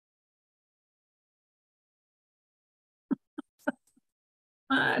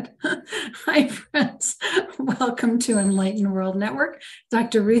God. Hi, friends. Welcome to Enlightened World Network.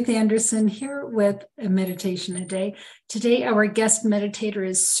 Dr. Ruth Anderson here with a meditation a day. Today, our guest meditator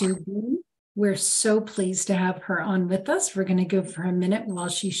is Sue Broome. We're so pleased to have her on with us. We're going to give her a minute while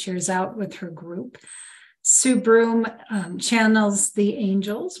she shares out with her group. Sue Broome channels the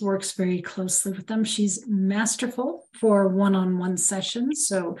angels, works very closely with them. She's masterful for one-on-one sessions,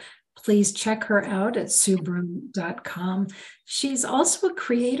 so please check her out at SueBroome.com. She's also a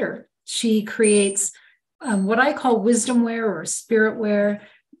creator. She creates what I call wisdom wear or spirit wear,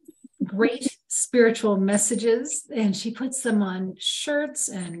 great spiritual messages, and she puts them on shirts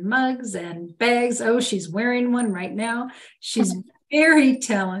and mugs and bags. Oh, she's wearing one right now. She's very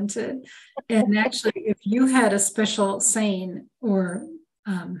talented. And actually, if you had a special saying or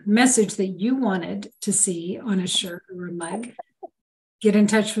message that you wanted to see on a shirt or a mug, get in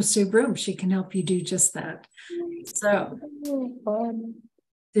touch with Sue Broome. She can help you do just that. So,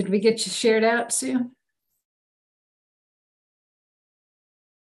 did we get you shared out, Sue?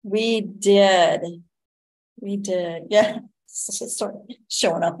 We did. Yeah. It's just sort of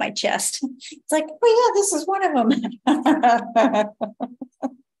showing off my chest. It's like, oh yeah, this is one of them.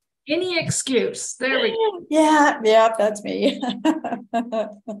 Any excuse. There we go. Yeah, that's me.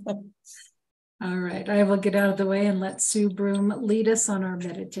 All right, I will get out of the way and let Sue Broome lead us on our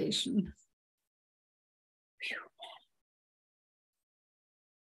meditation.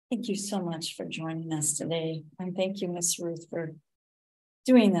 Thank you so much for joining us today. And thank you, Miss Ruth, for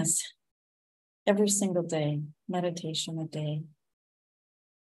doing this every single day, meditation a day.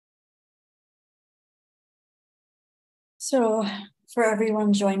 So for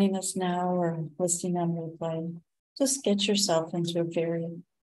everyone joining us now or listening on replay, just get yourself into a very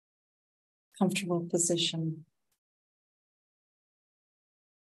comfortable position.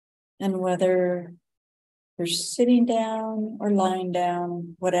 And whether you're sitting down or lying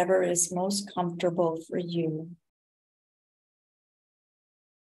down, whatever is most comfortable for you.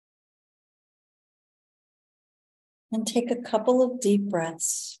 And take a couple of deep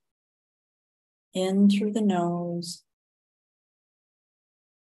breaths in through the nose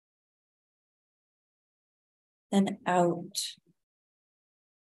and out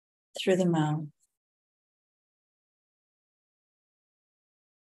through the mouth.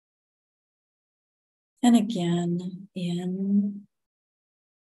 And again, in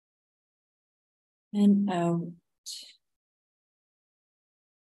and out.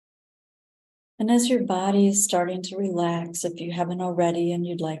 And as your body is starting to relax, if you haven't already and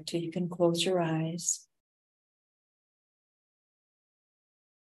you'd like to, you can close your eyes.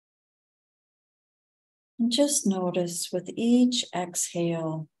 And just notice with each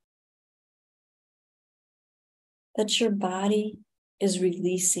exhale that your body is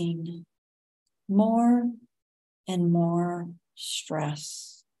releasing more and more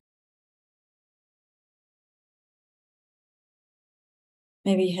stress.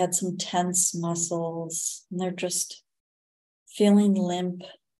 Maybe you had some tense muscles and they're just feeling limp.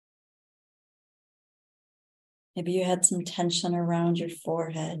 Maybe you had some tension around your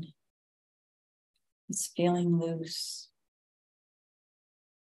forehead. It's feeling loose.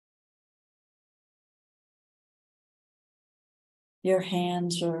 Your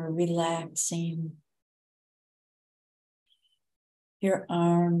hands are relaxing. Your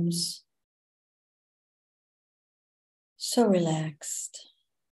arms so relaxed.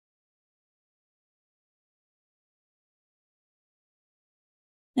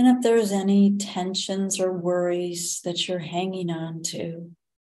 And if there's any tensions or worries that you're hanging on to,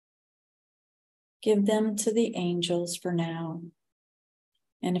 give them to the angels for now.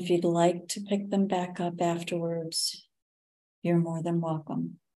 And if you'd like to pick them back up afterwards, you're more than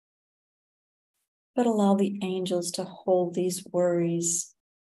welcome. But allow the angels to hold these worries,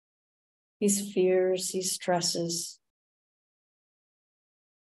 these fears, these stresses.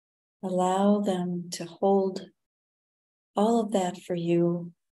 Allow them to hold all of that for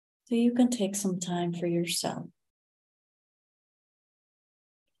you so you can take some time for yourself.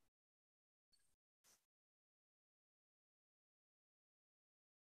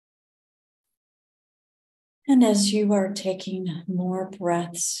 And as you are taking more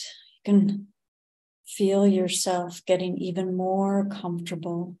breaths, you can feel yourself getting even more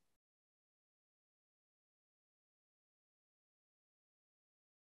comfortable.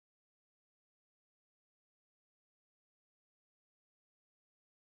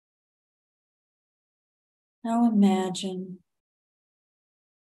 Now imagine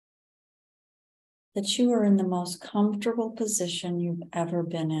that you are in the most comfortable position you've ever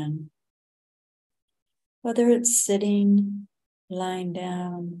been in. Whether it's sitting, lying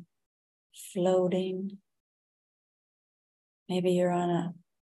down, floating. Maybe you're on a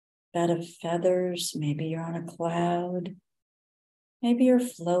bed of feathers. Maybe you're on a cloud. Maybe you're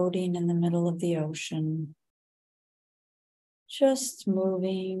floating in the middle of the ocean, just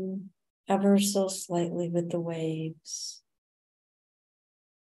moving ever so slightly with the waves.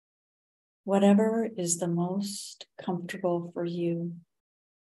 Whatever is the most comfortable for you.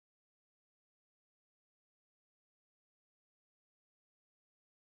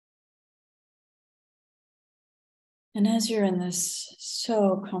 And as you're in this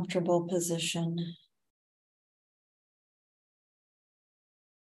so comfortable position,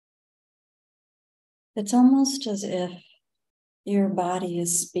 it's almost as if your body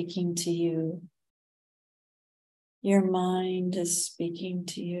is speaking to you. Your mind is speaking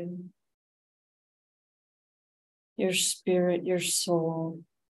to you. Your spirit, your soul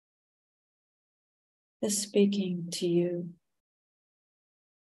is speaking to you.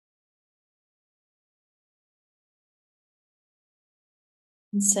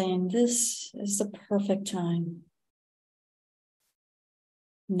 And saying, this is the perfect time.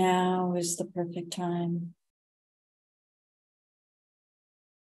 Now is the perfect time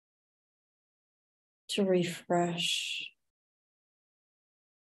to refresh,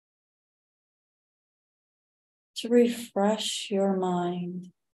 your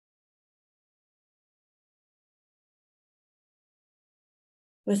mind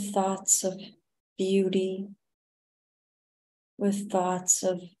with thoughts of beauty, with thoughts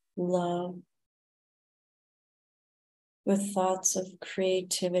of love, with thoughts of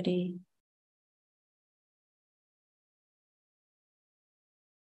creativity.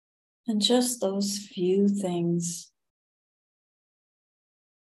 And just those few things.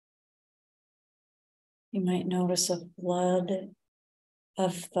 You might notice a flood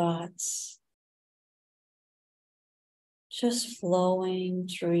of thoughts just flowing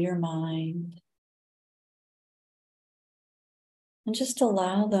through your mind. And just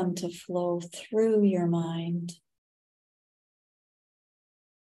allow them to flow through your mind.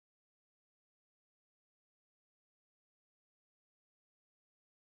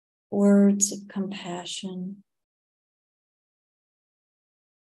 Words of compassion.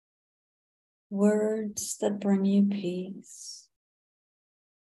 Words that bring you peace.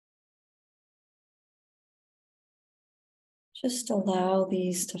 Just allow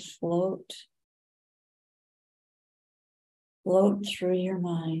these to float through your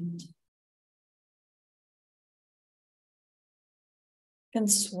mind. You can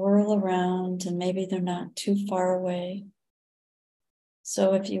swirl around and maybe they're not too far away.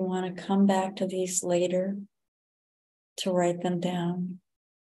 So if you want to come back to these later to write them down,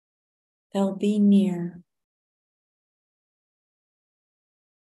 they'll be near.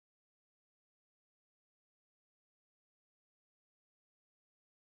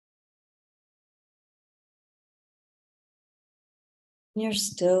 You're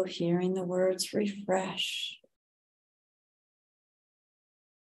still hearing the words refresh,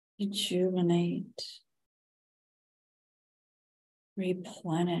 rejuvenate,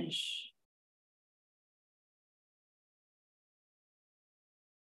 replenish.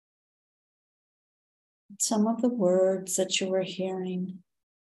 Some of the words that you were hearing,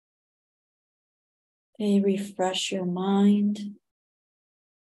 they refresh your mind,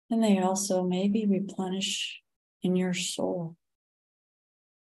 and they also maybe replenish in your soul.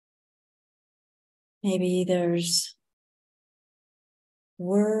 Maybe there's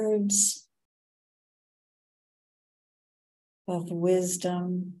words of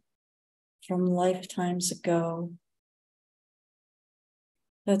wisdom from lifetimes ago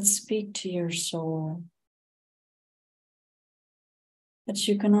that speak to your soul, that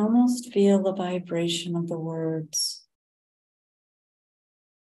you can almost feel the vibration of the words.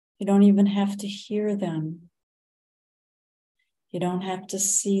 You don't even have to hear them. You don't have to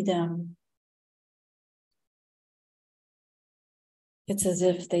see them. It's as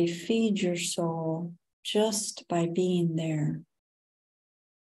if they feed your soul just by being there.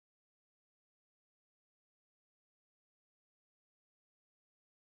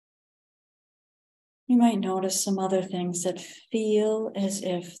 You might notice some other things that feel as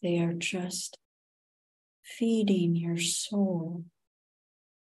if they are just feeding your soul,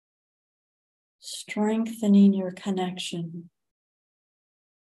 strengthening your connection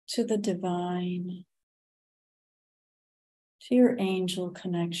to the divine, to your angel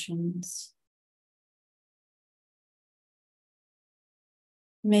connections.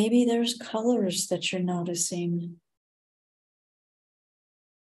 Maybe there's colors that you're noticing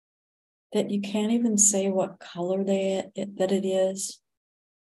that you can't even say what color that it is,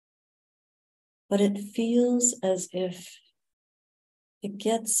 but it feels as if it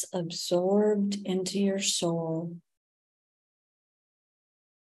gets absorbed into your soul.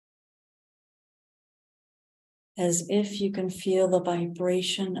 as if you can feel the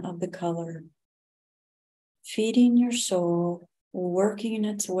vibration of the color, feeding your soul, working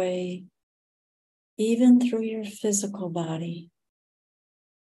its way even through your physical body.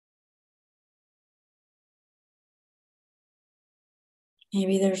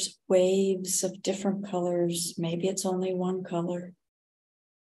 Maybe there's waves of different colors. Maybe it's only one color.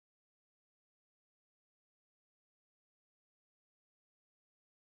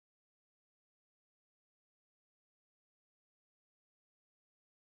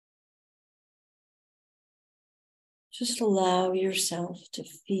 Just allow yourself to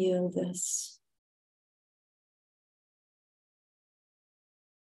feel this.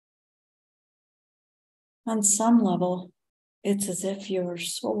 On some level, it's as if your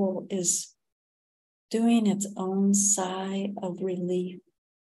soul is doing its own sigh of relief.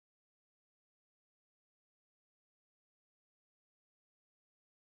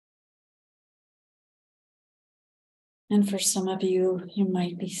 And for some of you, you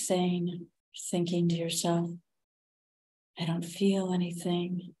might be saying, thinking to yourself, I don't feel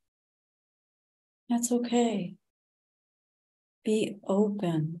anything. That's okay. Be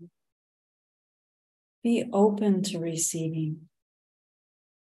open. Be open to receiving.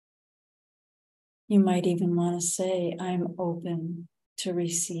 You might even want to say, I'm open to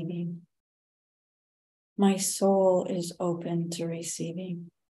receiving. My soul is open to receiving.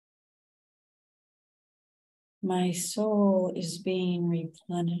 My soul is being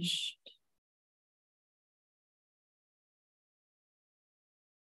replenished.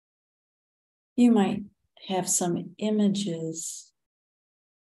 You might have some images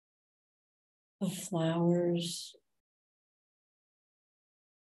of flowers,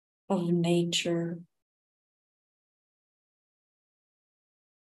 of nature,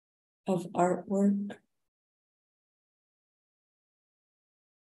 of artwork,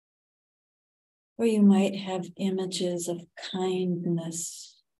 or you might have images of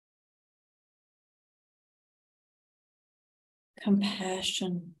kindness,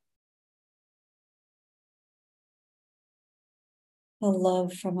 compassion, the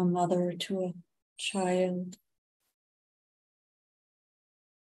love from a mother to a child.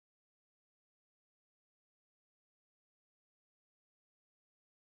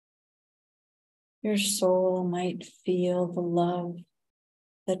 Your soul might feel the love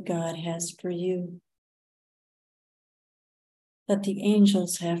that God has for you, that the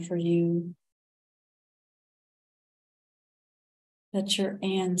angels have for you, that your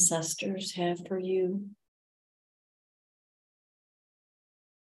ancestors have for you.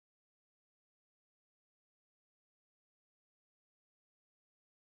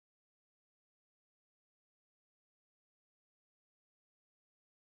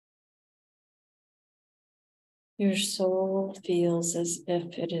 Your soul feels as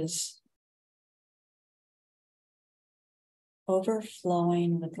if it is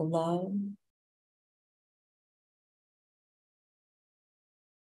overflowing with love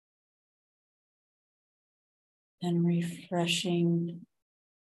and refreshing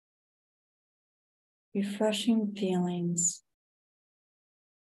feelings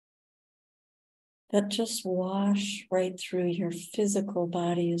that just wash right through your physical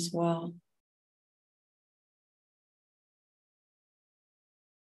body as well.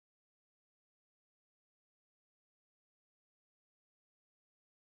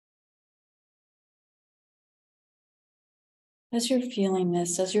 As you're feeling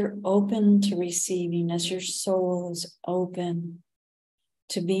this, as you're open to receiving, as your soul is open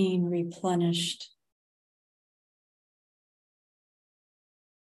to being replenished,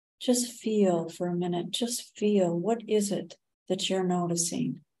 just feel for a minute, just feel, what is it that you're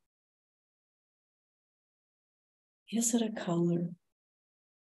noticing? Is it a color?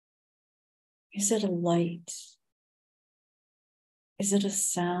 Is it a light? Is it a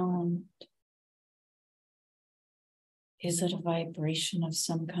sound? Is it a vibration of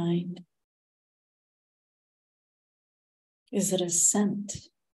some kind? Is it a scent?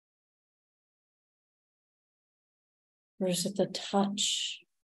 Or is it the touch?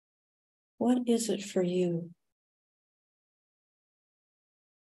 What is it for you?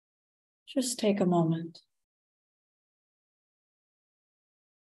 Just take a moment.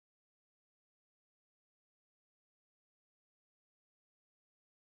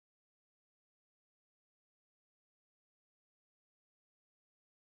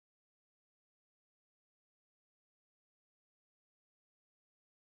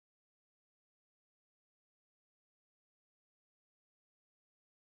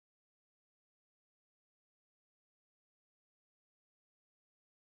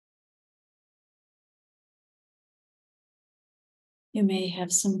 You may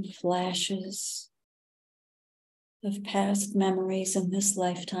have some flashes of past memories in this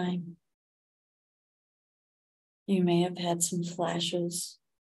lifetime. You may have had some flashes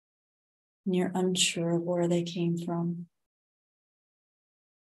and you're unsure of where they came from.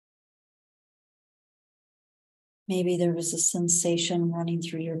 Maybe there was a sensation running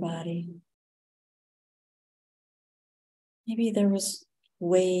through your body. Maybe there was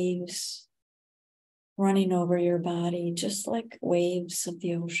waves running over your body, just like waves of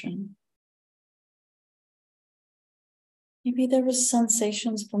the ocean. Maybe there was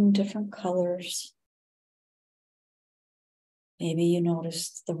sensations from different colors. Maybe you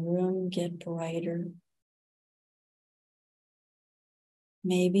noticed the room get brighter.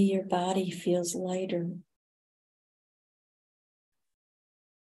 Maybe your body feels lighter.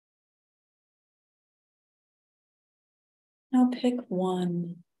 Now pick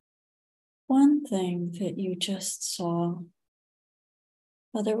one thing that you just saw,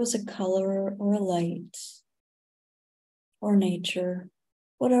 whether it was a color or a light or nature,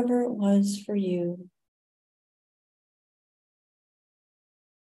 whatever it was for you.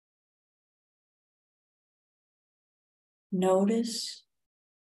 Notice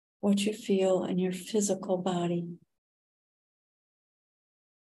what you feel in your physical body.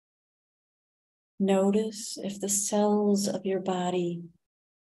 Notice if the cells of your body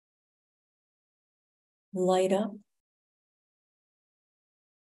light up,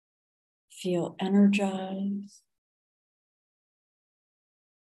 feel energized,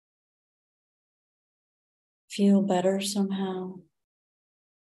 feel better somehow.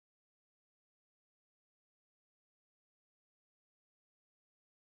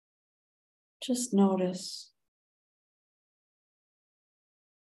 Just notice.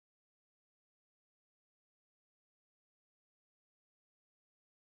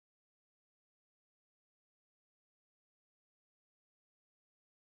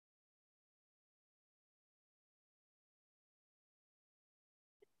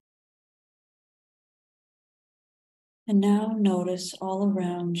 And now notice all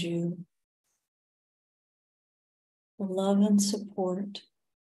around you the love and support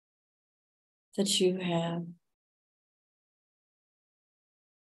that you have.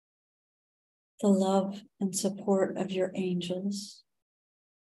 The love and support of your angels.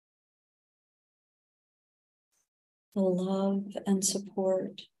 The love and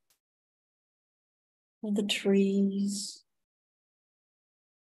support of the trees,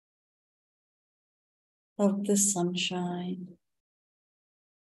 of the sunshine.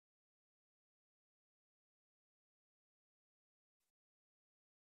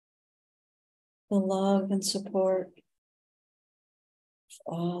 The love and support of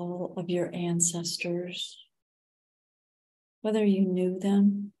all of your ancestors, whether you knew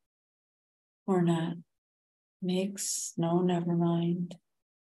them or not. Never mind.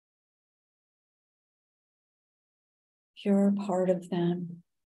 You're a part of them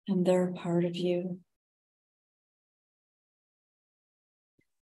and they're a part of you.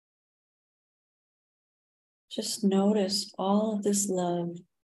 Just notice all of this love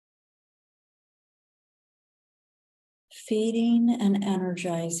feeding and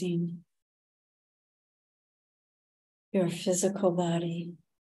energizing your physical body,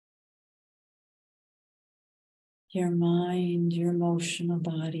 your mind, your emotional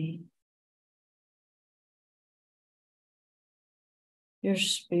body, your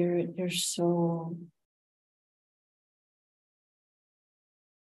spirit, your soul.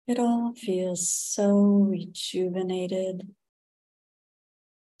 It all feels so rejuvenated,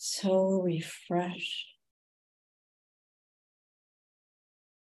 so refreshed,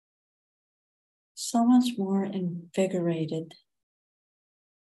 so much more invigorated.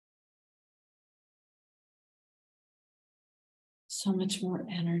 So much more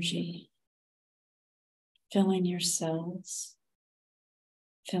energy filling your cells,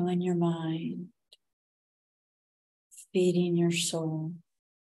 filling your mind, feeding your soul.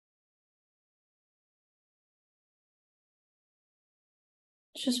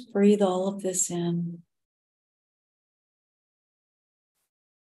 Just breathe all of this in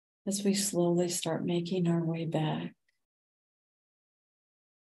as we slowly start making our way back.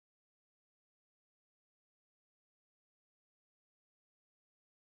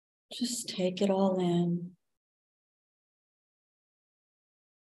 Just take it all in.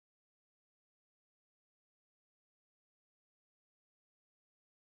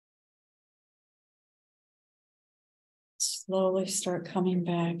 Slowly start coming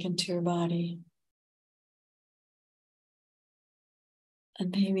back into your body.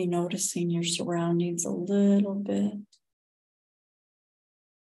 And maybe noticing your surroundings a little bit.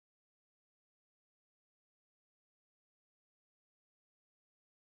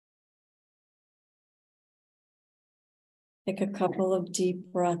 Take a couple of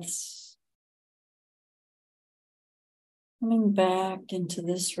deep breaths. Coming back into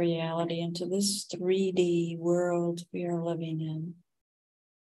this reality, into this 3D world we are living in.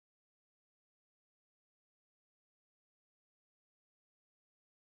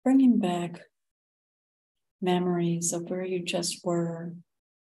 Bringing back memories of where you just were.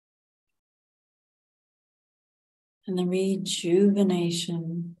 And the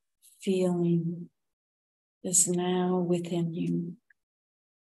rejuvenation feeling is now within you.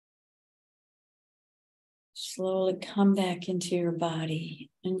 Slowly come back into your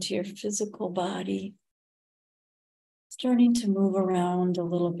body, into your physical body. Starting to move around a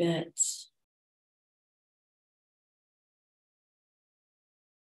little bit.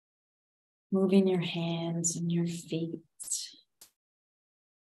 Moving your hands and your feet.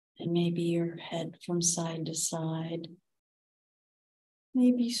 And maybe your head from side to side.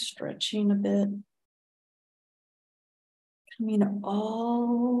 Maybe stretching a bit. Coming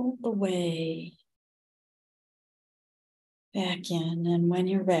all the way back in. And when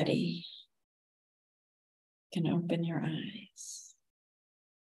you're ready, you can open your eyes.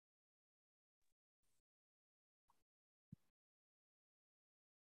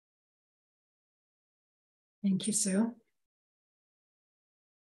 Thank you, Sue.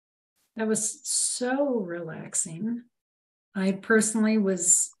 That was so relaxing. I personally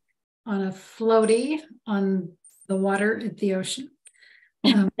was on a floaty on the water at the ocean.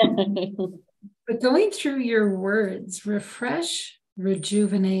 But going through your words, refresh,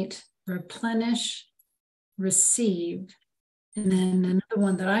 rejuvenate, replenish, receive. And then another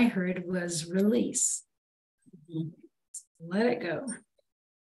one that I heard was release. Mm-hmm. Let it go.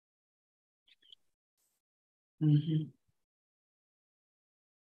 Mm-hmm.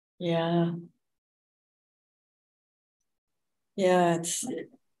 Yeah. Yeah, it's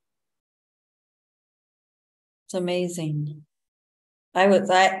amazing. I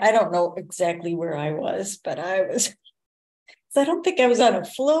don't know exactly where I was, but I don't think I was on a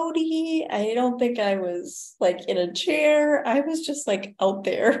floaty. I don't think I was like in a chair. I was just like out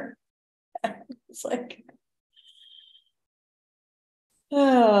there. It's like,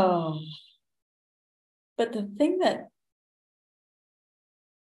 oh. But the thing that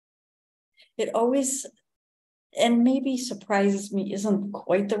it always, and maybe surprises me isn't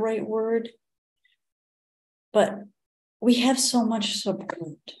quite the right word, but we have so much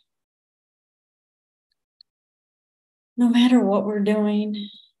support. No matter what we're doing,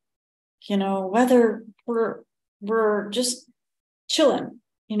 whether we're just chilling,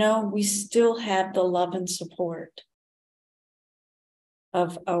 we still have the love and support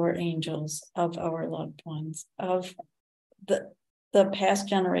of our angels, of our loved ones, of the past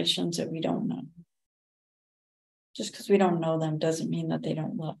generations that we don't know. Just because we don't know them doesn't mean that they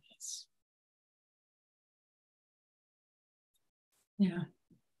don't love us. Yeah.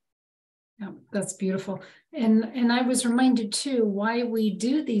 Yeah, that's beautiful. And I was reminded too why we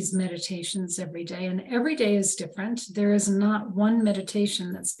do these meditations every day. And every day is different. There is not one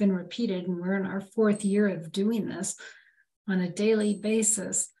meditation that's been repeated. And we're in our 4th year of doing this on a daily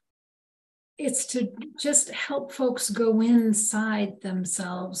basis. It's to just help folks go inside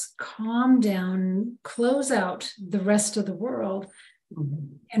themselves, calm down, close out the rest of the world,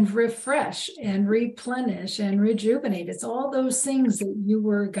 and refresh and replenish and rejuvenate. It's all those things that you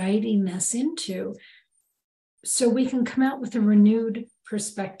were guiding us into. So we can come out with a renewed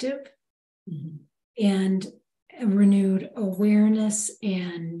perspective and a renewed awareness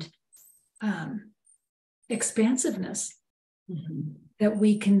and expansiveness. That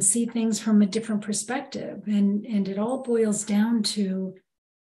we can see things from a different perspective. And it all boils down to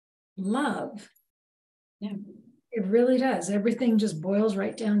love. Yeah. It really does. Everything just boils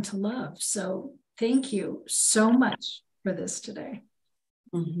right down to love. So thank you so much for this today.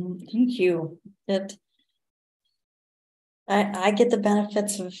 Thank you. I get the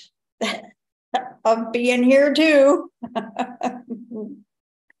benefits of being here too.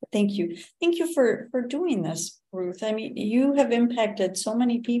 Thank you. Thank you for doing this, Ruth. I mean, you have impacted so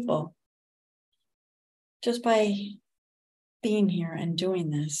many people just by being here and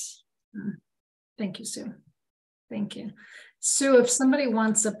doing this. Thank you, Sue. Thank you. Sue, if somebody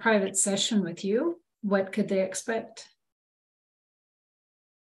wants a private session with you, what could they expect?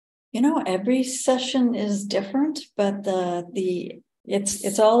 Every session is different, but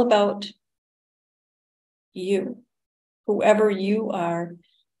it's all about you, whoever you are.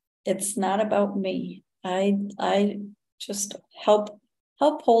 It's not about me. I just help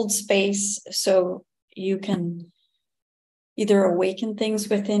hold space so you can either awaken things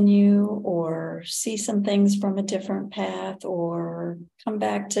within you or see some things from a different path or come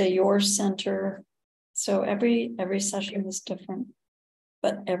back to your center So every session is different,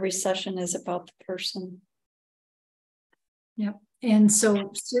 but every session is about the person. Yep. And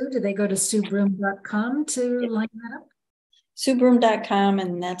so, Sue, do they go to SueBroome.com to line that up? SueBroome.com,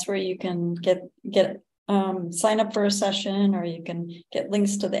 and that's where you can get sign up for a session, or you can get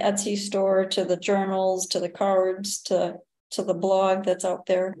links to the Etsy store, to the journals, to the cards, to the blog that's out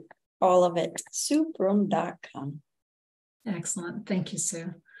there. All of it. SueBroome.com. Excellent. Thank you,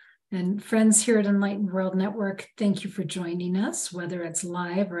 Sue. And friends here at Enlightened World Network, thank you for joining us, whether it's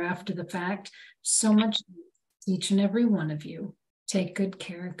live or after the fact. So much, each and every one of you. Take good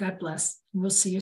care. God bless. We'll see you